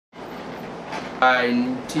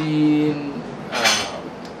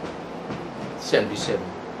1977.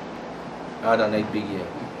 I had a nice big year.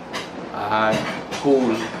 I had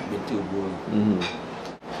gold with 2 gold.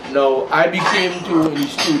 Now I became to in the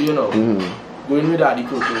studio now, going with Adi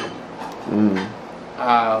Koto.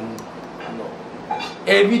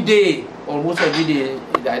 Every day, almost every day,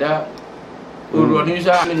 it's either running in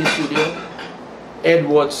the studio, Ed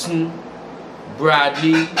Watson,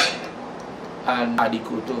 Bradley, and Adi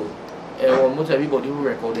Koto. Almost everybody who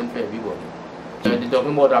recording for everybody. So they're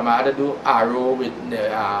talking about I had to do Arrow with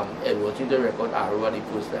Ed Watson to record Arrow at the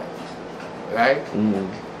first time, right?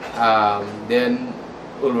 Then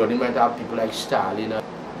already might have people like Stalin,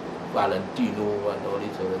 Valentino, and all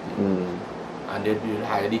these other things. And they'd be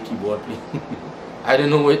hire the keyboard player. I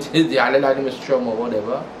don't know what it is, they either like them a strum or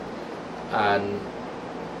whatever. And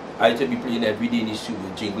I used to be playing every day in the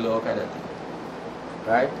studio, jingle or kind of thing.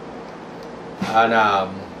 Right? And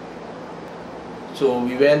so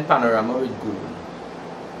we went Panorama with Gould.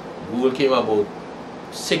 Gould came about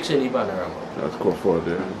 6 in the Panorama. That's good for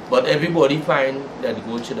them. But everybody find that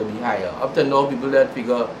Gould should be higher. Up to now, people that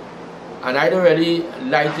figure, and I don't really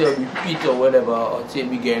like to repeat or whatever, or say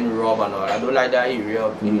we getting robbed and all. I don't like that area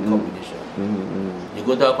of the competition. You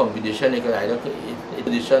go to a competition, you can either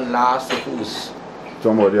competition last the first.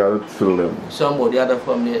 Somebody had to fill them. Somebody had to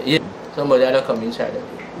come there. Yeah, somebody had to come inside of it.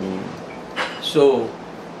 So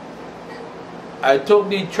I took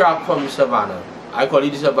the track from the Savannah. I call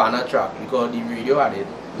it the Savannah track because the radio had it.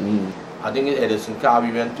 I think in Edison car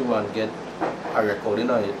we went to and get a recording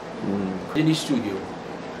on it. In the studio.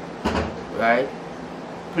 Right?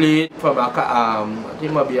 Played from a I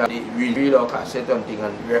think maybe a reel or cassette and thing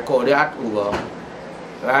and record that over.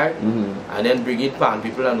 Right? And then bring it pan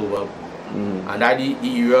people and over. And that the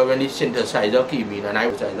era when the synthesizer came in and I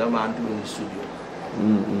was a man too in the studio.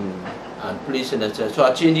 And play synthesizer. So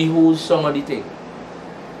I changed the whole song of the thing.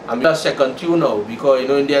 I'm a second tune now because you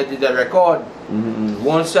know in there is a record.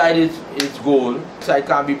 One side is gold, side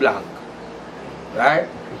can't be blank. Right?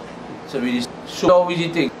 So we so easy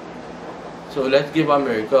thing. So let's give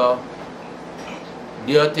America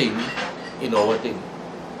their thing in our thing.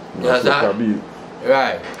 That's that.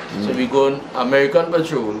 Right. So we go on American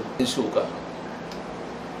Patrol in Soca.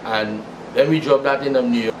 And then we dropped that in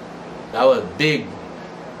New York. That was big.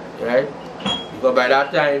 Right? Because by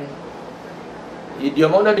that time, the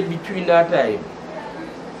amount of between that time,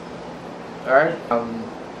 alright,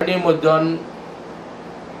 everything was done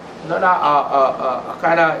not a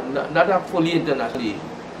kind of not a fully internationally,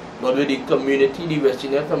 but with the community, the West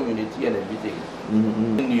Indian community and everything.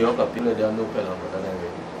 In New York, people don't know Pelham Goddard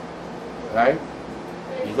already, right?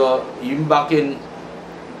 Because even back in,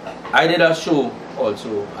 I did a show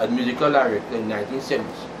also as musical director in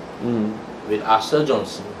 1970s with Astor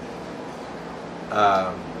Johnson.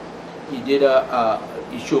 He did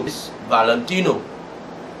he showed Valentino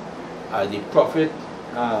as the prophet,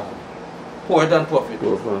 poet and prophet.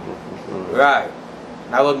 Right.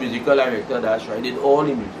 That was musical director, that's right. He did all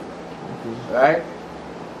the music. Right?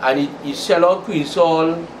 And he sell out Queen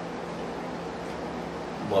Soul,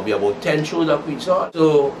 maybe about 10 shows of Queen Soul.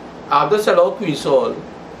 So after sell out Queen Soul,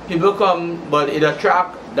 people come, but it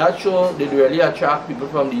attract, that show did really attract people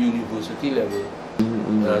from the university level.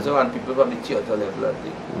 So and people from the theater level and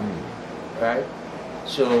thing. Right?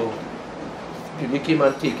 So people came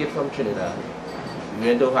and take it from Trinidad. We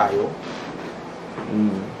went to Ohio.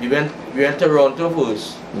 We went to Toronto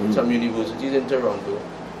first, some universities in Toronto.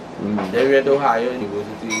 Then we went to Ohio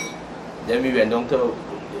University. Then we went down to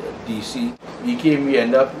DC. We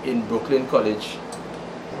ended up in Brooklyn College.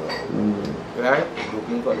 Right?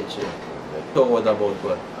 Brooklyn College. So what about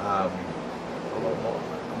what?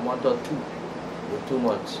 A month or 2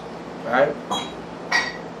 months. Right?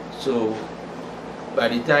 So by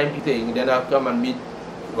the time then I come and meet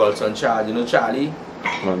Golson Charlie. You know Charlie?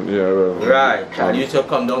 Right. Charlie used to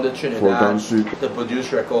come down to Trinidad to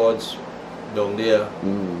produce records down there.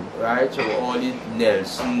 Right? So all the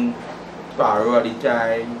Nelson, Sparrow at the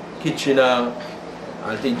time, Kitchener,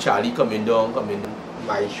 and I think Charlie coming down,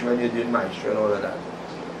 Maestro, and you did Maestro and all of that.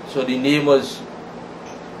 So the name was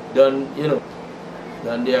done, you know,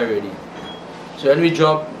 done there already. So when we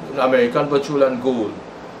dropped American Patrol and Gold,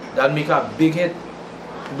 that make a big hit.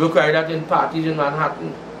 People carry that in parties in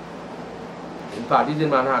Manhattan.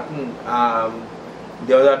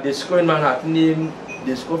 There was a disco in Manhattan named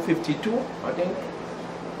Disco 52, I think.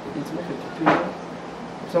 It's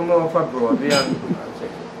 52. Somewhere off of Broadway and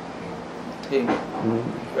thing.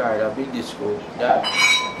 Right, a big disco.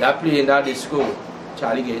 That play in that disco,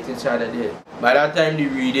 Charlie gets inside of there. By that time, the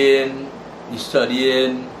reading, the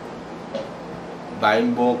studying,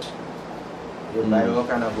 buying books, You buy all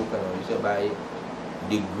kind of book, you used to buy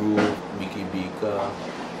The Groove, Mickey Baker,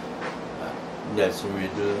 Nelson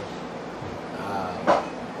Riddle,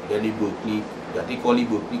 then the Berkeley, that they call the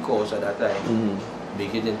Berkeley course at that time,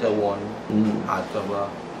 make it into one hardcover.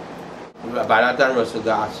 By that time, Russell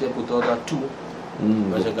Garcia put out a 2,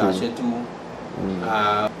 Russell Garcia 2.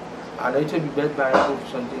 And it would be better by a book,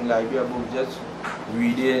 something like a book, just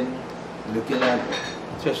reading, looking at,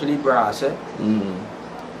 especially brass.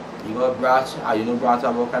 You got brass, you know brass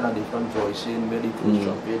have all kind of different voicing, maybe first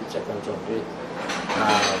trumpet, second trumpet,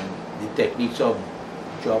 the techniques of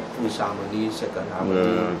drop, first harmony, second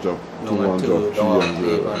harmony, drop 2 long and and drop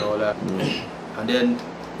 3 and all that. And then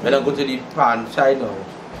when I go to the pan side now,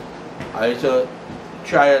 I used to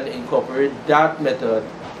try and incorporate that method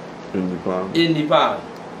in the pan.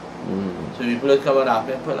 So people come and ask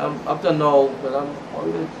me, but up to now,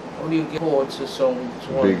 how do you get chords to songs,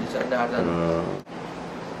 this and that? And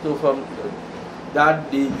so from that,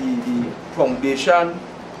 the foundation,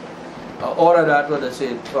 all of that, what I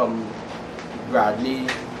said, from Bradley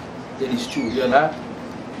to the studio, that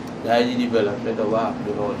is the development of what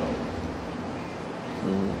happened all now.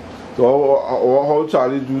 So how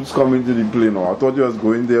Charlie Roots come into the play now? I thought you was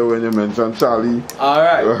going there when you mentioned Charlie.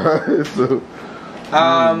 Alright. So,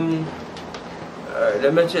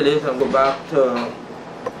 let me tell you, if I go back to,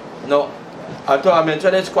 no, I thought I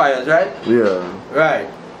mentioned Esquires, right? Yeah. Right.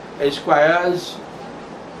 Esquires,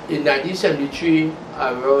 in 1973,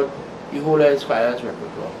 I wrote the whole Esquires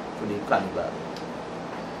repertoire for the Carnival.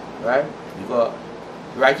 Right? Because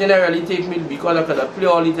writing really take me, because I could play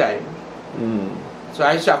all the time. So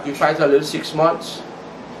I sacrificed a little 6 months,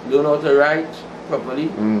 learn how to write properly,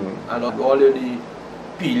 and all of the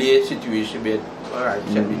PLA situation, but alright,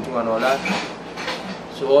 72 and all that.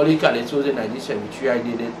 So all the calypsos in 1973, I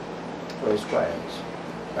did it for Esquires.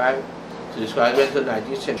 Right? So Esquires went to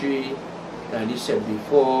 1973,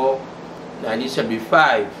 1974,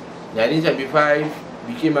 1975. 1975,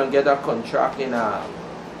 became and get a contract in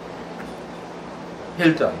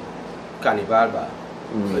Hilton, Carnival Bar.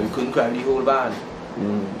 But we couldn't carry the whole band.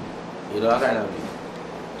 You know that kind of thing.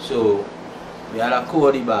 So we had a core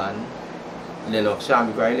of the band, Lennox Sam,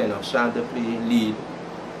 we cried Lennox Sam to play lead.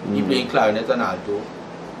 He playing clarinet and alto.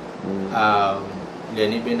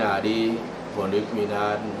 Lenny Benardi, Bondic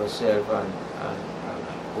Minard, myself and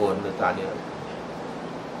Owen Nathaniel.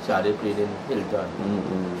 So they played in Hilton,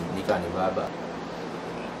 the Carnival Bar.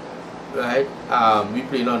 Right? We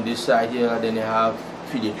played on this side here, then you have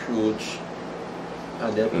Felix Roach.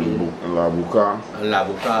 And then La Buca. And La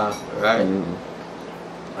Buca, right?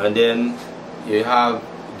 And then you have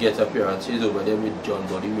guest appearances over there with John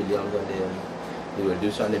Buddy Williams, and then they will do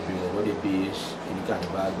something, bring over the bass in the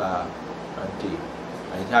Carnival Bar and take.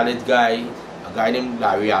 And it had this guy, a guy named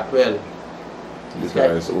Larry Atwell.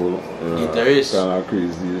 Guitarist, guitarist. Kind of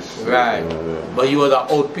crazy. Right. But he was an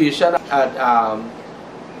outpatient at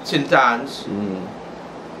St. Anne's.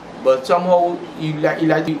 But somehow he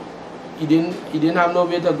didn't have no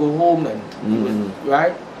way to go home then,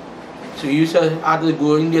 right? So he used to have to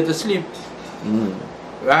go in there to sleep,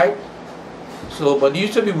 right? So, but he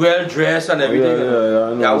used to be well dressed and everything.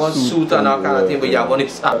 He had one suit and all kind of thing, but he had one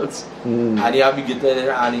salts, and he had the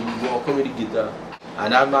guitar and he walk with the guitar.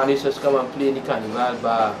 And that man used to come and play in the Carnival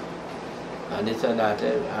Bar and this and that,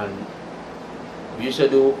 and we used to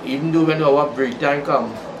do, even though when our break time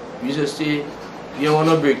come, we used to say, you don't want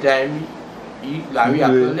no break time. Larry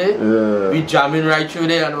actually, we jamming right through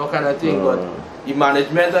there and all kind of thing, but the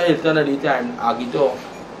management at Hilton at the time, Agito,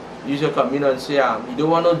 used to come in and say, you don't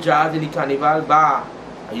want no jazz in the Carnival Bar,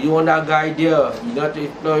 you don't want that guy there, you don't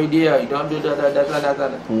employ there, you don't do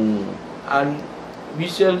that. And we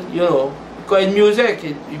still, you know, because in music,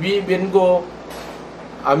 we didn't go,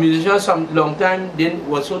 a musician some long time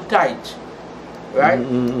was so tight, right?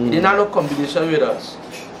 He didn't have no combination with us.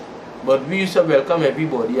 But we used to welcome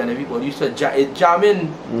everybody, and everybody used to jam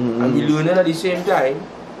in and we learning at the same time.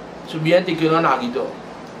 So we had taken on Agito.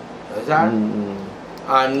 Understand?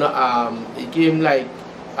 And it came like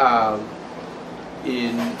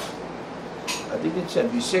in, I think it's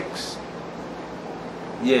 76.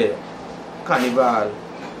 Yeah, Carnival.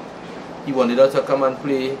 He wanted us to come and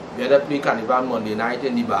play. We had to play Carnival Monday night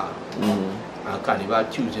in the bar, and Carnival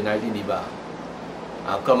Tuesday night in the bar.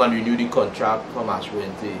 And come and renew the contract from Ash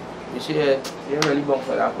Wednesday. We say, you're really going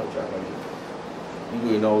for that contract. You're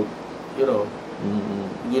going out, you know,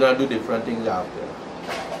 you're going to do different things after.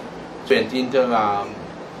 So went into,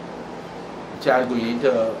 child going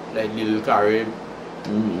into like Little Carib,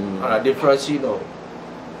 on a different scene now.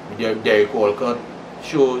 With Derek Walcott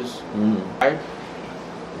shows, right?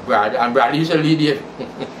 Brad used to lead it.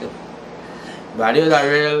 Brad is a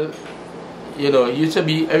real, You know, it used to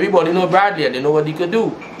be, everybody know Bradley and they know what he could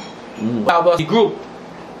do. That was the group.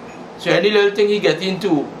 So any little thing he get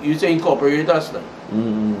into, he used to incorporate us now.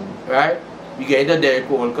 Right? We get into Derek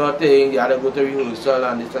Walker thing, you had to go to rehearsal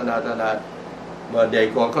and this and that and that. But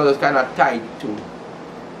Derek Walker was kind of tight too.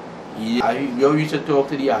 We always used to talk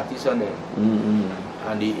to the artists and them.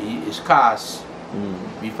 And his cast.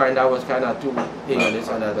 We find that was kind of too thing and this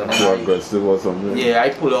and that. And too aggressive or something. Yeah, I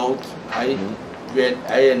pull out. I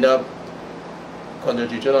end up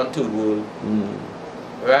concentrating on Third World.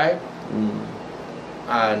 Right?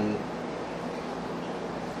 And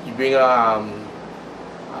you bring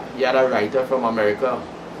he had a writer from America.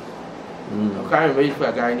 I can't remember if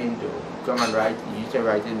a guy named come and write. He used to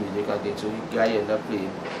write in music and things, so the guy ended up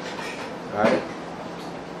playing. Right?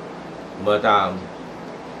 But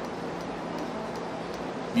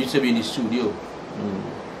we used to be in the studio.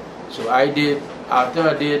 So after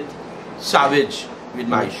I did Savage with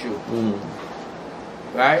my show.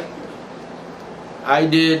 Right?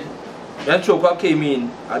 When Choker came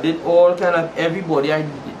in, I did all kind of, everybody I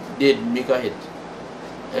did make a hit.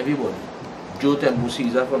 Everybody. Joe Tembu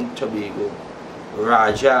Caesar from Tobago.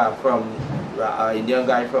 Raja from, Indian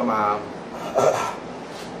guy from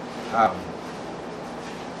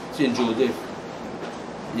St. Joseph.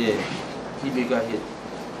 Yeah, he make a hit.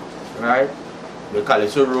 Right? The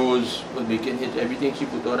Calypso Rose was making hit. Everything she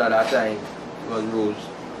put out at that time was Rose.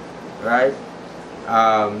 Right?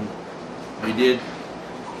 We did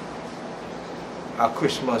a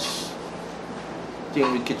Christmas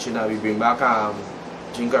thing with Kitchener. We bring back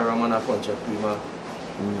Drink a Rum and a Punch of Prima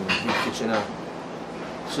with Kitchener.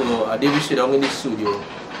 So I did we sit down in the studio,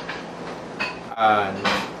 and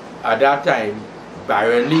at that time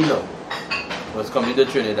Baron Lee was coming to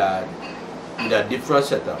Trinidad with a different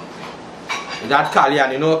setup. That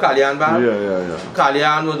Kalyan, you know Kalyan band? Yeah.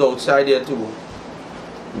 Kalyan was outside there too.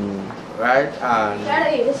 Right? And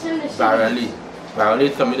Baron Lee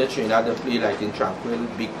coming to Trinidad to play like in Tranquil,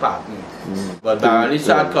 big party. But Baron Lee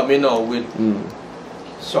started coming out with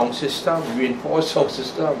sound system, reinforced sound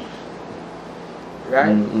system.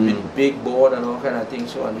 Right? With big board and all kind of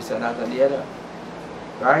things, so and this and that and the other.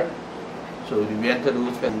 Right? So we went to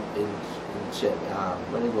those in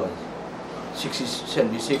when it was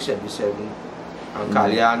 76, 77, and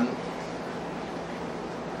Kalyan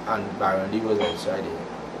and Baron Lee was outside there.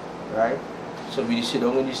 Right? So we sit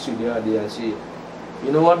down in the studio there and say,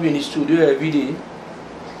 you know what, we're in the studio every day,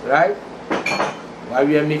 right? Why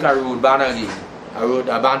we make a road band again?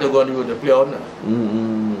 A band to go on the road to play out now.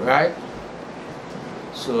 Right?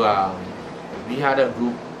 So we had a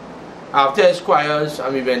group. After Esquires,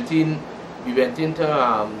 and we went into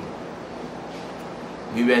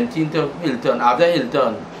Hilton. After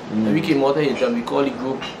Hilton, and we came out of Hilton, we called the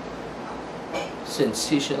group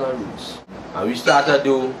Sensational Roots. And we started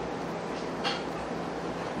to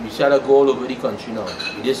go all over the country now.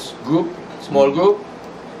 With this group, small group,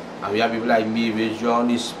 and we have people like Mavis,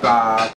 Johnny Spark,